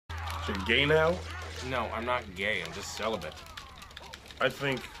You're gay now? No, I'm not gay. I'm just celibate. I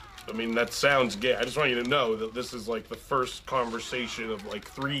mean, that sounds gay. I just want you to know that this is like the first conversation of like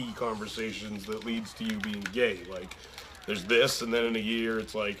 3 conversations that leads to you being gay. Like, there's this, and then in a year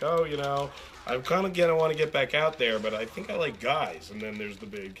it's like, oh, you know, I kind of want to get back out there, but I think I like guys. And then there's the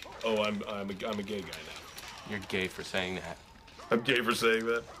big, oh, I'm a gay guy now. You're gay for saying that. I'm gay for saying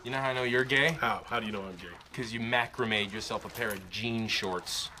that. You know how I know you're gay? How? How do you know I'm gay? Because you macrameed yourself a pair of jean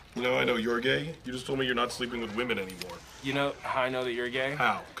shorts. You know I know you're gay? You just told me you're not sleeping with women anymore. You know how I know that you're gay?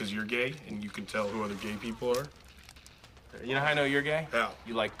 How? Because you're gay and you can tell who other gay people are? You know how I know you're gay? How?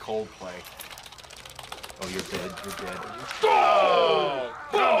 You like Coldplay. Oh, you're dead. You're dead. Oh!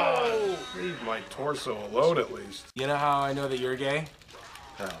 Oh! Leave my torso alone at least. You know how I know that you're gay?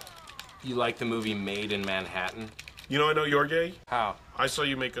 How? You like the movie Made in Manhattan? You know I know you're gay? How? I saw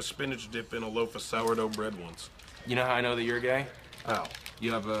you make a spinach dip in a loaf of sourdough bread once. You know how I know that you're gay? How?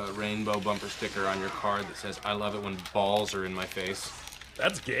 You have a rainbow bumper sticker on your car that says, I love it when balls are in my face.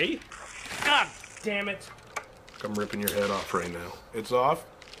 That's gay? God damn it. I'm ripping your head off right now. It's off,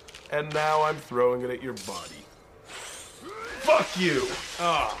 and now I'm throwing it at your body. Fuck you!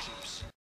 Oh.